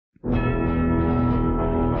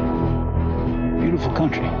beautiful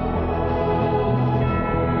country.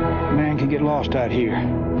 Man can get lost out here.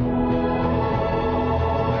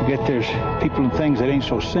 Forget there's people and things that ain't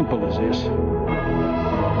so simple as this.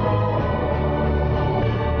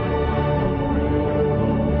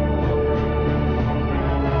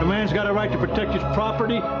 A man's got a right to protect his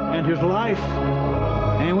property and his life,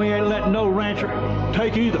 and we ain't letting no rancher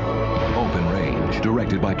take either. Open Range,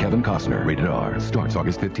 directed by Kevin Costner. Rated R. Starts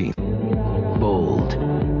August 15th. Bold.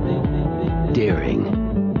 Daring.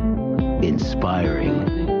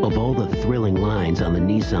 Inspiring. Of all the thrilling lines on the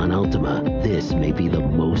Nissan Altima, this may be the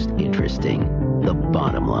most interesting. The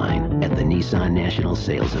bottom line at the Nissan National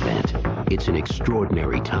Sales Event. It's an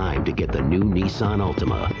extraordinary time to get the new Nissan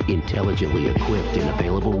Altima, intelligently equipped and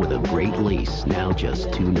available with a great lease, now just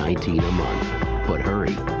 $219 a month. But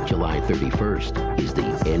hurry, July 31st is the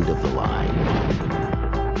end of the line.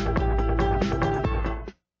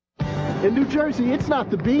 In New Jersey, it's not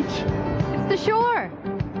the beach. It's the shore.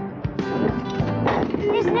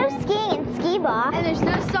 There's no skiing in skee ball. And there's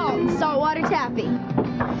no salt in saltwater taffy.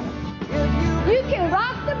 You can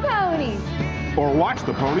rock the ponies. Or watch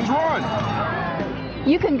the ponies run.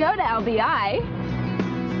 You can go to LBI.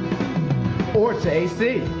 Or to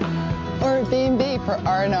AC. Or B&B for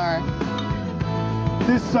R&R.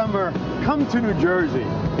 This summer, come to New Jersey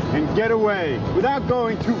and get away without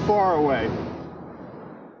going too far away.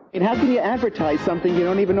 And how can you advertise something you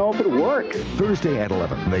don't even know if it works? Thursday at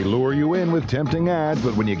 11. They lure you in with tempting ads,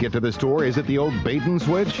 but when you get to the store, is it the old bait and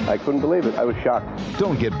switch? I couldn't believe it. I was shocked.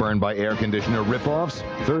 Don't get burned by air conditioner ripoffs.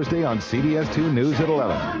 Thursday on CBS 2 News at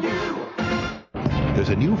 11. There's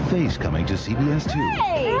a new face coming to CBS 2.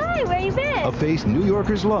 Hey, where you been? A face New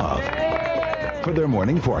Yorkers love. For their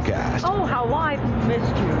morning forecast. Oh, how I've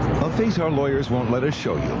missed you. A face our lawyers won't let us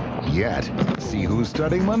show you. Yet. See who's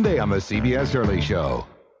starting Monday on the CBS Early Show.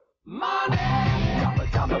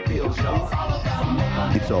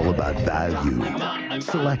 It's all about value,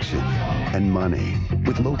 selection, and money.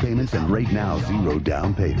 With low payments and right now, 0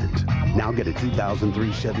 down payment. Now get a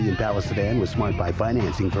 2003 Chevy Impala sedan with Smart Buy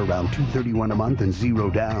financing for around $231 a month and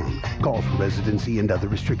 0 down. Call for residency and other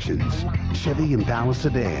restrictions. Chevy Impala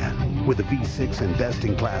sedan with a V6 and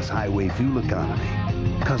best-in-class highway fuel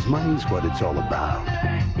economy. Cause money's what it's all about.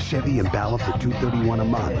 Chevy Impala for $231 a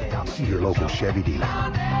month. See your local Chevy dealer.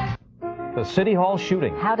 The City Hall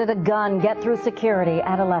shooting. How did a gun get through security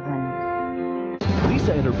at 11?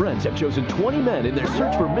 Lisa and her friends have chosen 20 men in their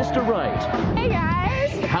search for Mr. Right. Hey,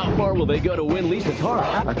 guys. How far will they go to win Lisa's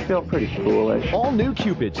heart? I feel pretty foolish. All new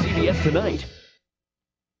Cupid, CBS tonight.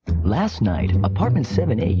 Last night, apartment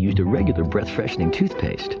 7A used a regular breath-freshening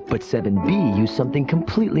toothpaste, but 7B used something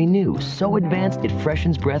completely new, so advanced it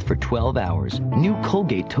freshens breath for 12 hours. New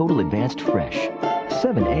Colgate Total Advanced Fresh.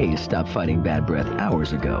 7A stopped fighting bad breath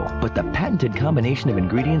hours ago, but the patented combination of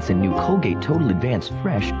ingredients in new Colgate Total Advanced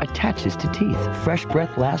Fresh attaches to teeth. Fresh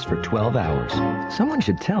breath lasts for 12 hours. Someone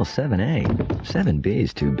should tell 7A. 7B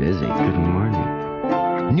is too busy. Good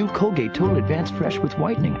morning. New Colgate Total Advanced Fresh with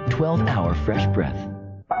whitening. 12-hour fresh breath.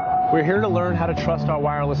 We're here to learn how to trust our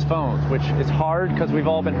wireless phones, which is hard because we've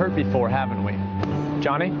all been hurt before, haven't we?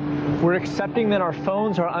 Johnny? We're accepting that our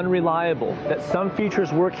phones are unreliable, that some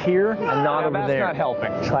features work here and not over there. That's not helping.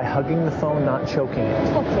 Try hugging the phone, not choking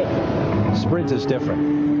it. Okay. Sprint is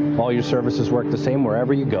different. All your services work the same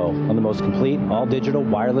wherever you go on the most complete, all-digital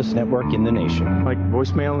wireless network in the nation. Like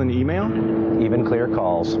voicemail and email? Even clear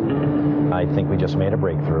calls. I think we just made a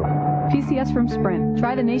breakthrough. PCS from Sprint.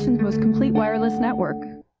 Try the nation's most complete wireless network.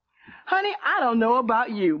 Honey, I don't know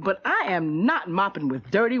about you, but I am not mopping with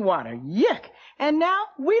dirty water. Yuck! And now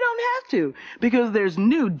we don't have to, because there's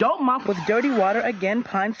new Don't Mop with Dirty Water Again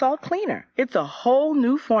Pine Sol Cleaner. It's a whole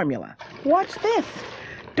new formula. Watch this.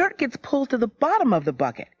 Dirt gets pulled to the bottom of the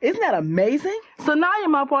bucket. Isn't that amazing? So now your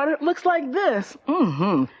mop water looks like this.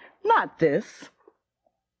 Not this.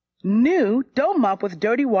 New Don't Mop with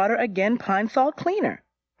Dirty Water Again Pine Sol Cleaner.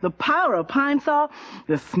 The power of Pine Sol,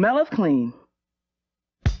 the smell of clean.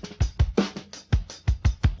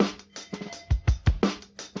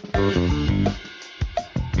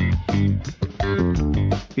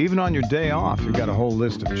 Even on your day off, you've got a whole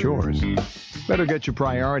list of chores. Better get your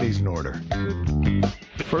priorities in order.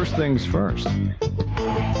 First things first.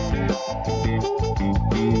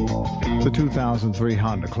 The 2003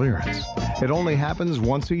 Honda Clearance. It only happens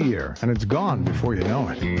once a year, and it's gone before you know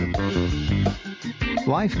it.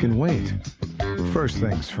 Life can wait. First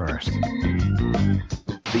things first.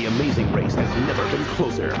 The amazing race has never been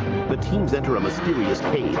closer. The teams enter a mysterious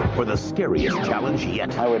cave for the scariest challenge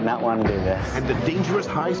yet. I would not want to do this. And the dangerous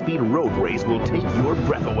high-speed road race will take your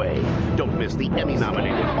breath away. Don't miss the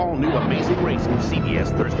Emmy-nominated all-new Amazing Race from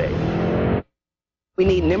CBS Thursday. We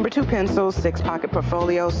need number 2 pencils, 6-pocket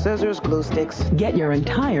portfolio, scissors, glue sticks. Get your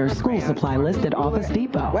entire school supply list at Office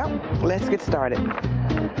Depot. Well, let's get started.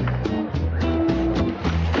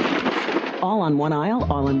 All on one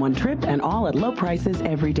aisle, all in one trip, and all at low prices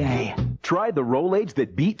every day. Try the Rolaids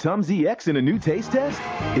that beat Tums EX in a new taste test?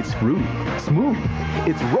 It's fruity, smooth.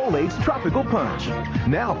 It's Rolaids Tropical Punch.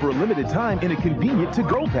 Now for a limited time in a convenient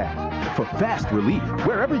to-go pack. For fast relief,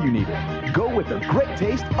 wherever you need it. Go with the great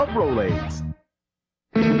taste of Rolaids.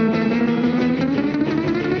 Not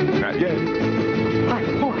yet.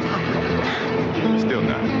 Still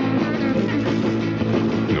not.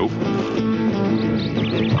 Nope.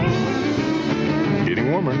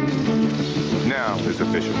 Getting warmer. Now it's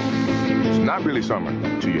official. It's not really summer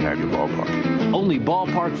until you have your ballpark. Only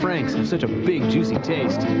ballpark Franks have such a big, juicy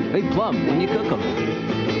taste. They plump when you cook them.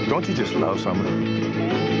 Don't you just love summer?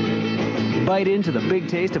 Bite into the big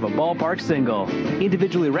taste of a ballpark single,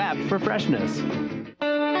 individually wrapped for freshness.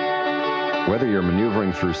 Whether you're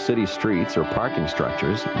maneuvering through city streets or parking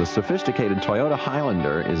structures, the sophisticated Toyota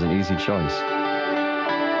Highlander is an easy choice.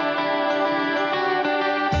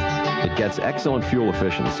 It gets excellent fuel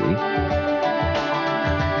efficiency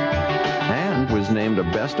and was named a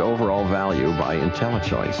best overall value by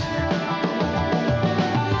IntelliChoice.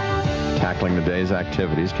 Tackling the day's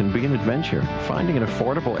activities can be an adventure. Finding an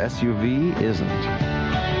affordable SUV isn't.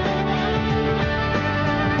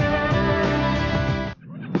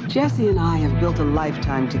 Jesse and I have built a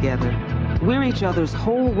lifetime together. We're each other's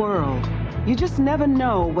whole world. You just never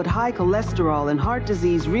know what high cholesterol and heart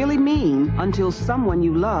disease really mean until someone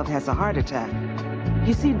you love has a heart attack.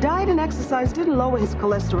 You see, diet and exercise didn't lower his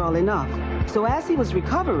cholesterol enough. So as he was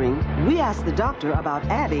recovering, we asked the doctor about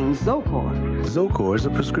adding Zocor. Zocor is a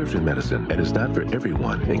prescription medicine and is not for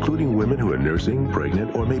everyone, including women who are nursing,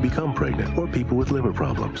 pregnant, or may become pregnant, or people with liver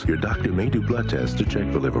problems. Your doctor may do blood tests to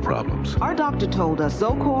check for liver problems. Our doctor told us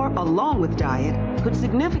Zocor, along with diet, could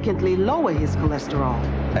significantly lower his cholesterol.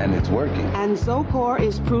 And it's working. And Zocor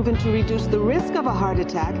is proven to reduce the risk of a heart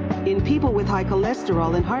attack in people with high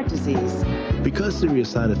cholesterol and heart disease. Because serious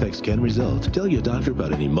side effects can result, tell your doctor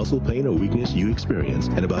about any muscle pain or weakness you experience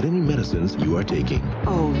and about any medicines you are taking.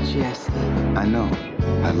 Oh, Jesse. I know.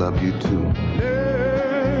 I love you too.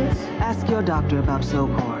 Ask your doctor about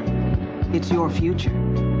Zocor. It's your future.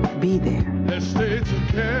 Be there. Let's stay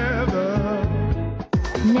together.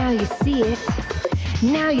 Now you see it.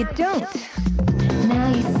 Now you don't. Now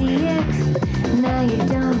you see it. Now you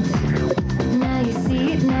don't. Now you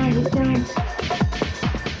see it. Now you don't.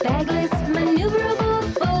 Bagless, maneuverable,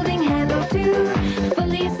 folding handle too.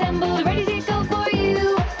 Fully assembled, ready to go for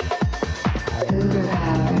you. Hoover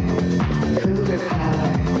power. Hoover power.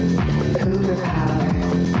 Hoover power.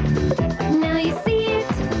 Now you see it.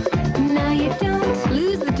 Now you don't.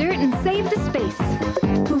 Lose the dirt and save the space.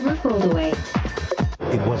 Hoover fold away.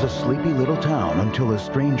 It was a sleepy little town until a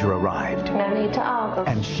stranger arrived. No need to argue.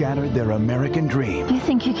 And shattered their American dream. You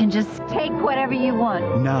think you can just take whatever you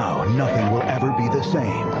want? Now, nothing will ever be the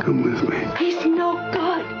same. Come with me. He's no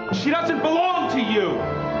good. She doesn't belong to you.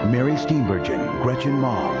 Mary Steenburgen, Gretchen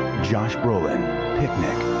Mol, Josh Brolin.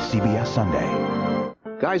 Picnic, CBS Sunday.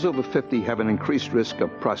 Guys over 50 have an increased risk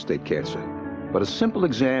of prostate cancer, but a simple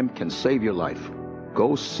exam can save your life.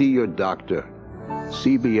 Go see your doctor.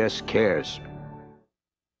 CBS cares.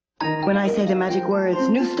 When I say the magic words,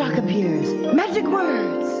 new stock appears. Magic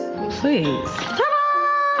words! Please. Ta-da!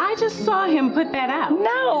 I just saw him put that out.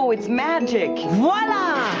 No, it's magic.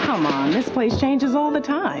 Voila! Come on, this place changes all the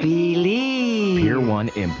time. Believe. Pier 1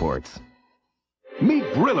 Imports.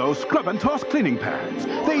 Meet Brillo Scrub and Toss cleaning pads.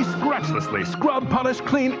 They scratchlessly scrub, polish,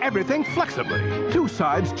 clean everything flexibly. 2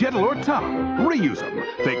 sides, gentle or tough. Reuse them.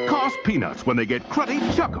 They cost peanuts. When they get cruddy,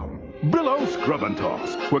 chuck them. Brillo Scrub and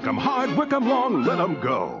Toss. Wick 'em hard, wick 'em long, let 'em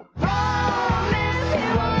go.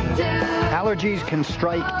 Allergies can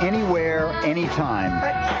strike anywhere, anytime.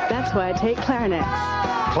 That's why I take Clarinex.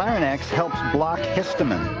 Clarinex helps block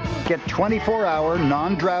histamine. Get 24-hour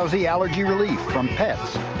non-drowsy allergy relief from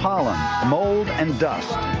pets, pollen, mold, and dust.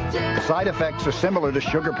 Side effects are similar to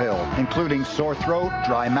sugar pill, including sore throat,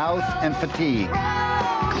 dry mouth, and fatigue.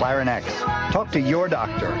 Clarinex. Talk to your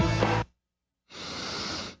doctor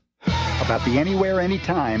about the anywhere,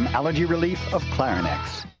 anytime allergy relief of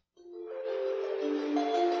Clarinex.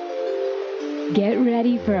 Get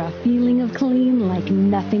ready for a feeling of clean like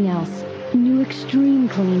nothing else. New Extreme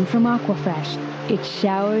Clean from Aquafresh. It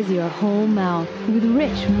showers your whole mouth with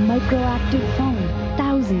rich microactive foam.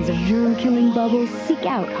 Thousands of germ-killing bubbles seek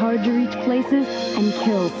out hard-to-reach places and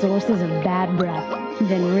kill sources of bad breath.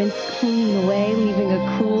 Then rinse clean away, leaving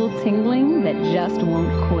a cool tingling that just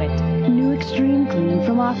won't quit. New Extreme Clean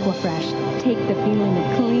from Aquafresh. Take the feeling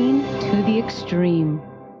of clean to the extreme. extreme.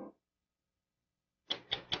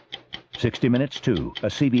 60 Minutes 2, a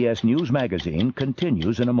CBS News magazine,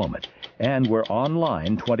 continues in a moment. And we're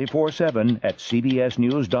online 24/7 at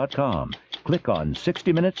cbsnews.com. Click on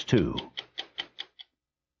 60 Minutes 2.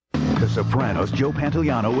 The Sopranos' Joe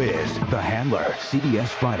Pantoliano is The Handler, CBS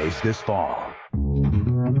Fridays this fall.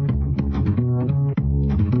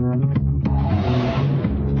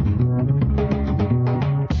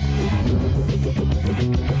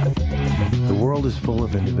 The world is full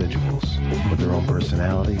of individuals with their own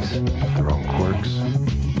personalities, their own quirks,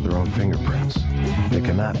 their own fingerprints. They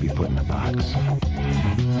cannot be put in a box.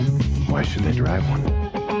 Why should they drive one?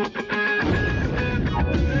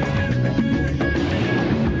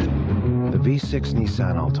 The V6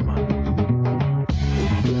 Nissan Altima.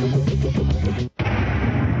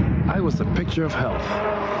 I was a picture of health,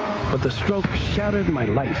 but the stroke shattered my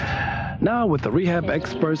life. Now, with the rehab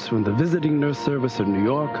experts from the Visiting Nurse Service of New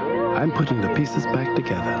York, I'm putting the pieces back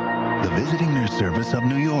together. The Visiting Nurse Service of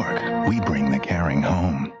New York. We bring the caring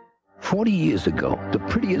home. 40 years ago, the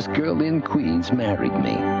prettiest girl in Queens married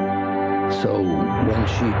me. So, when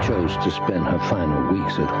she chose to spend her final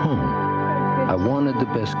weeks at home, I wanted the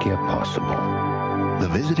best care possible. The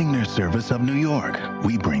Visiting Nurse Service of New York.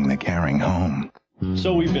 We bring the caring home.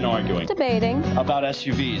 So we've been arguing. Debating. About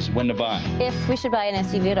SUVs, when to buy. If we should buy an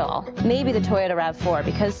SUV at all. Maybe the Toyota RAV4,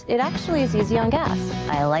 because it actually is easy on gas.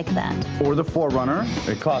 I like that. Or the 4Runner.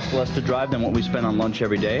 It costs less to drive than what we spend on lunch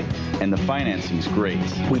every day, and the financing's great.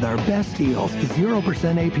 With our best deals,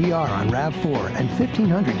 0% APR on RAV4 and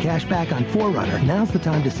 $1,500 cash back on 4Runner, now's the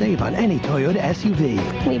time to save on any Toyota SUV.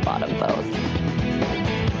 We bought them both.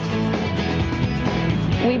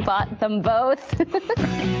 We bought them both.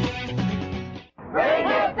 Bring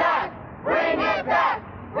it back! Bring it back!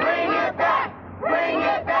 Bring it back! Bring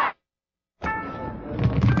it back!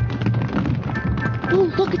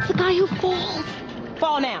 Oh, look, it's the guy who falls.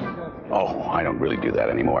 Fall now. Oh, I don't really do that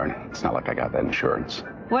anymore. It's not like I got that insurance.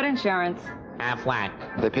 What insurance? Aflac.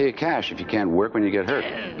 They pay you cash if you can't work when you get hurt.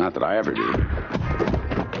 Not that I ever do.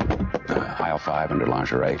 Aisle 5 under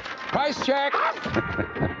lingerie. Price check!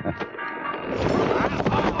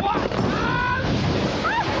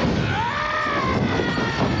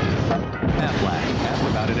 Aflac. Ask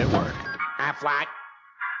about it at work. Aflac.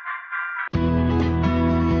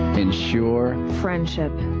 Insure.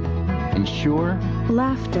 Friendship. Insure.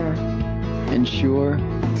 Laughter. Insure.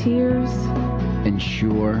 Tears.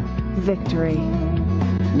 Insure. Victory.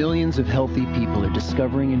 Millions of healthy people are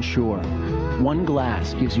discovering Insure. One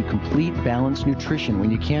glass gives you complete balanced nutrition when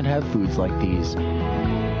you can't have foods like these.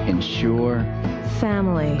 Insure.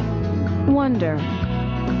 Family. Wonder.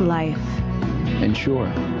 Life.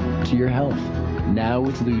 Insure. To your health. Now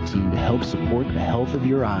with lutein to help support the health of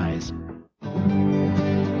your eyes.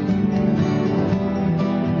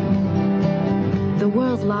 The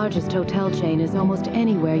world's largest hotel chain is almost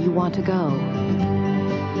anywhere you want to go.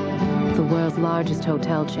 The world's largest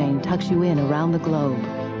hotel chain tucks you in around the globe.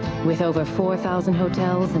 With over 4,000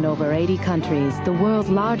 hotels in over 80 countries, the world's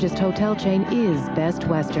largest hotel chain is Best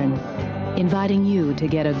Western, inviting you to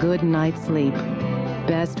get a good night's sleep.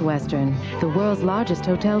 Best Western, the world's largest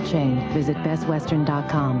hotel chain. Visit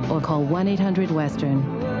bestwestern.com or call 1-800-WESTERN.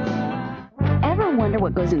 Ever wonder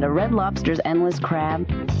what goes into Red Lobster's endless crab?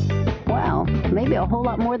 Well, maybe a whole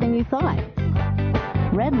lot more than you thought.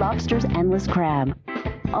 Red Lobster's endless crab.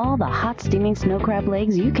 All the hot steaming snow crab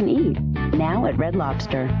legs you can eat. Now at Red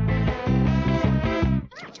Lobster.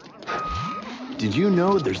 Did you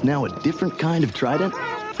know there's now a different kind of Trident?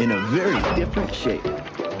 In a very different shape.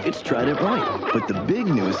 It's Trident White, but the big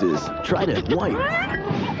news is Trident White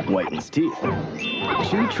whitens teeth.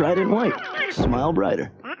 Chew Trident White. Smile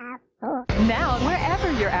brighter. Now,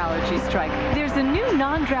 wherever your allergies strike, there's a new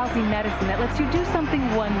non-drowsy medicine that lets you do something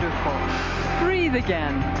wonderful. Breathe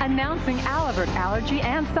again. Announcing Alavert Allergy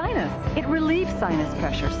and Sinus. It relieves sinus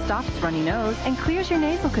pressure, stops runny nose, and clears your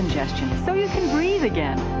nasal congestion so you can breathe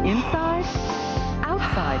again. Inside,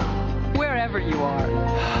 outside, wherever you are.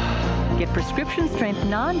 Get prescription-strength,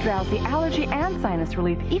 non-drowsy allergy and sinus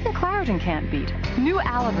relief even Claritin can't beat. New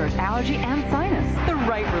Alavert Allergy and Sinus. The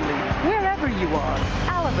right relief, wherever you are.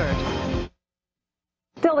 Alavert.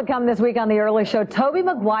 Still to come this week on The Early Show, Tobey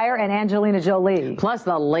Maguire and Angelina Jolie. Plus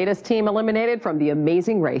the latest team eliminated from The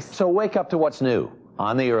Amazing Race. So wake up to what's new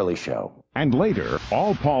on The Early Show. And later,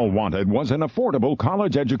 all Paul wanted was an affordable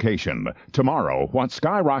college education. Tomorrow, what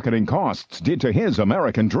skyrocketing costs did to his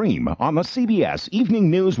American dream on the CBS Evening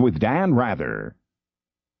News with Dan Rather.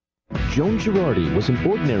 Joan Girardi was an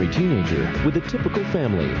ordinary teenager with a typical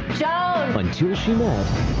family. Joan! Until she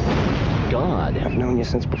met God. I've known you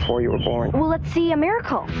since before you were born. Well, let's see a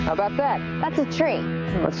miracle. How about that? That's a tree.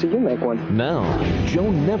 Let's see you make one. Now, Joe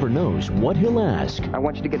never knows what he'll ask. I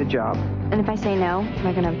want you to get a job. And if I say no, am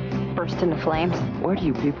I going to burst into flames? Where do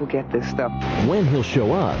you people get this stuff? When he'll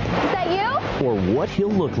show up. Is that you? Or what he'll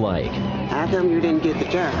look like. How come you didn't get the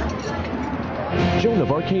job? Joan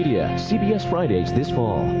of Arcadia, CBS Fridays this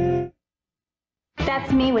fall.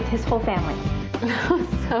 That's me with his whole family.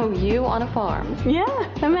 So you on a farm? Yeah,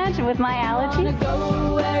 imagine with my allergies.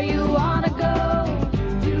 Go where you wanna go.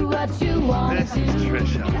 Do what you want. This is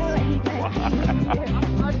Trisha.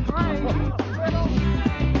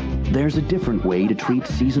 There's a different way to treat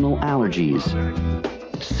seasonal allergies.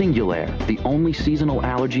 Singulair, the only seasonal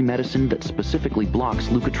allergy medicine that specifically blocks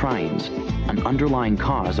leukotrienes, an underlying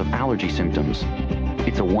cause of allergy symptoms.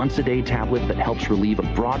 It's a once-a-day tablet that helps relieve a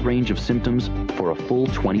broad range of symptoms for a full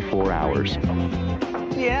 24 hours.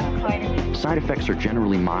 Yeah, Side effects are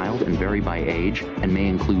generally mild and vary by age and may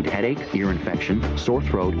include headache, ear infection, sore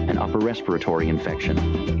throat, and upper respiratory infection.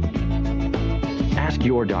 Ask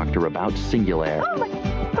your doctor about Singulair. Oh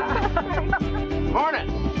Morning.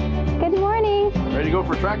 Good morning. Ready to go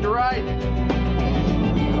for a tractor ride?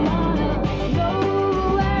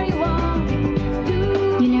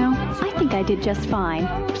 You know, I think I did just fine.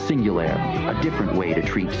 Singulair, a different way to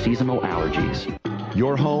treat seasonal allergies.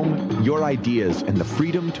 Your home, your ideas, and the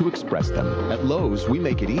freedom to express them. At Lowe's, we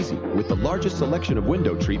make it easy with the largest selection of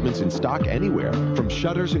window treatments in stock anywhere, from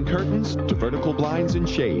shutters and curtains to vertical blinds and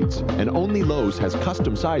shades. And only Lowe's has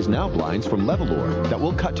custom-sized now blinds from Levelor that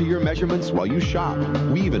will cut to your measurements while you shop.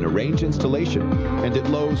 We even arrange installation. And at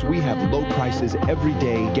Lowe's, we have low prices every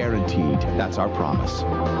day guaranteed. That's our promise.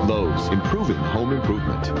 Lowe's, improving home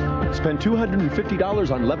improvement. Spend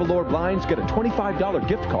 $250 on Levelor blinds, get a $25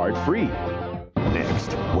 gift card free.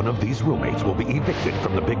 Next, one of these roommates will be evicted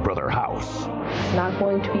from the Big Brother house. It's not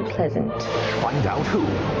going to be pleasant. Find out who,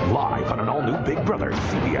 live on an all-new Big Brother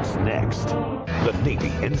CBS Next. The Navy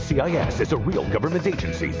NCIS is a real government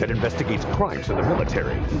agency that investigates crimes in the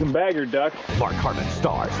military. You can bag her, Duck. Mark Harmon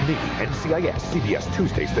stars Navy NCIS CBS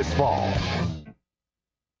Tuesdays this fall.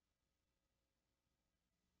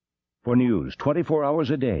 For news 24 hours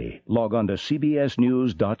a day, log on to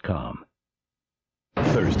cbsnews.com.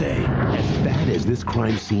 Thursday, as bad as this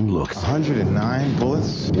crime scene looks, 109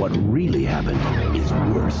 bullets? What really happened is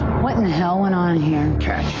worse. What in the hell went on here?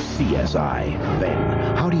 Catch CSI.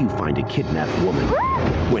 Then, how do you find a kidnapped woman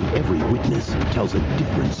when every witness tells a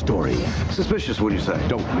different story? Suspicious, what do you say?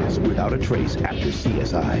 Don't miss Without a Trace after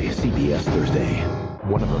CSI, CBS Thursday.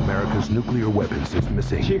 One of America's nuclear weapons is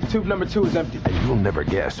missing. Chief, tube number 2 is empty. And you'll never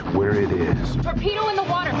guess where it is. Torpedo in the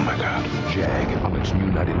water. Oh my God. Jag on its new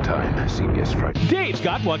night in time. CBS Friday. Dave's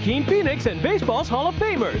got Joaquin Phoenix and baseball's Hall of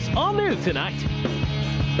Famers. All new tonight.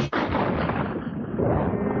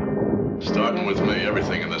 Starting with me,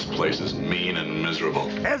 everything in this place is mean and miserable.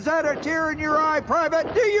 Is that a tear in your eye,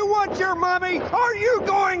 Private? Do you want your mommy? Are you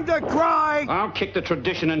going to cry? I'll kick the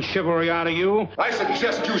tradition and chivalry out of you. I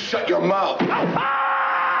suggest you shut your mouth.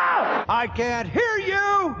 I can't hear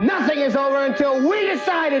you! Nothing is over until we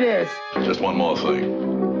decide it is! Just one more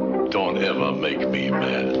thing. Don't ever make me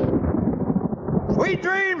mad. Sweet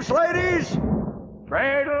dreams, ladies!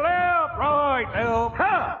 Straight left, right, left,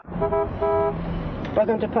 huh!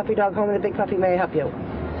 Welcome to Puppy Dog Home of the Big Puppy. May I help you?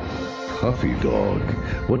 Puffy dog?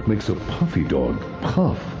 What makes a puffy dog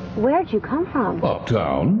puff? Where'd you come from?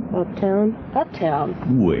 Uptown. Uptown?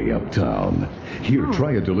 Uptown. Way uptown. Here,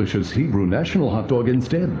 try a delicious Hebrew National hot dog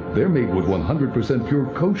instead. They're made with 100% pure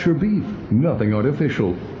kosher beef. Nothing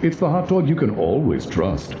artificial. It's the hot dog you can always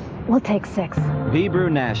trust. We'll take 6. Hebrew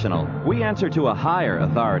National. We answer to a higher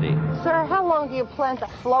authority. Sir, how long do you plan to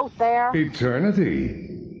float there?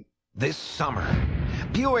 Eternity. This summer,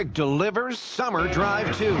 Buick delivers Summer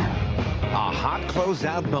Drive 2. A hot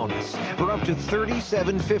closeout bonus for up to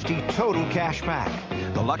 $3,750 total cash back.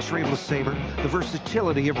 The luxury of LeSabre, the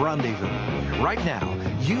versatility of Rendezvous. Right now,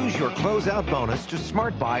 use your closeout bonus to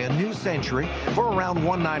smart buy a new Century for around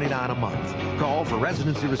 $199 a month. Call for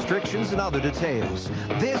residency restrictions and other details.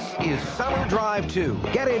 This is Summer Drive 2.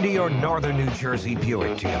 Get into your northern New Jersey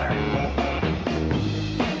Buick dealer.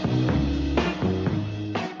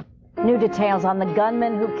 New details on the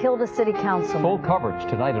gunman who killed a city councilman. Full coverage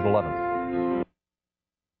tonight at 11.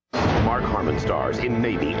 Mark Harmon stars in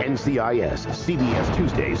Navy NCIS, CBS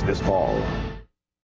Tuesdays this fall.